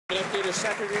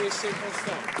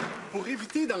Pour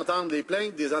éviter d'entendre les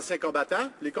plaintes des anciens combattants,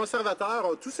 les conservateurs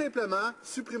ont tout simplement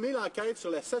supprimé l'enquête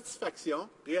sur la satisfaction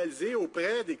réalisée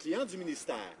auprès des clients du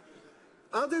ministère.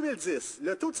 En 2010,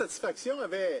 le taux de satisfaction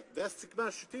avait drastiquement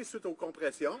chuté suite aux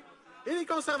compressions et les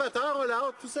conservateurs ont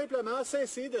alors tout simplement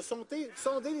cessé de sonder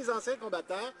les anciens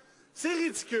combattants. C'est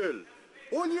ridicule.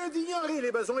 Au lieu d'ignorer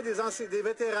les besoins des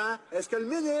vétérans, est-ce que le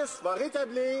ministre va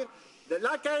rétablir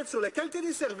l'enquête sur la qualité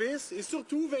des services et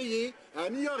surtout veiller à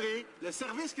améliorer le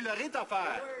service qui leur est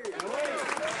offert?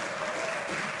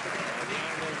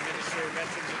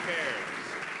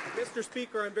 Mr.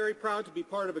 Speaker, I'm very proud to be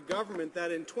part of a government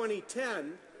that in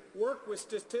 2010 worked with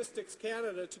Statistics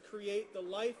Canada to create the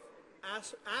Life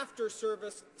After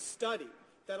Service study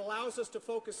that allows us to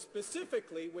focus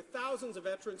specifically with thousands of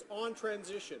veterans on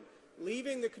transition,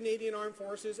 leaving the Canadian Armed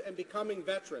Forces and becoming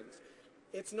veterans.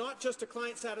 It's not just a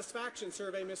client satisfaction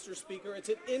survey, Mr. Speaker. It's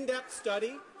an in-depth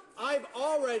study. I've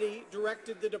already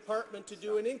directed the department to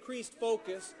do an increased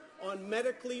focus on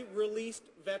medically released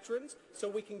veterans so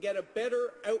we can get a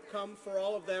better outcome for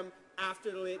all of them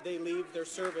after they leave their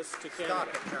service to Canada.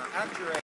 Stop it now.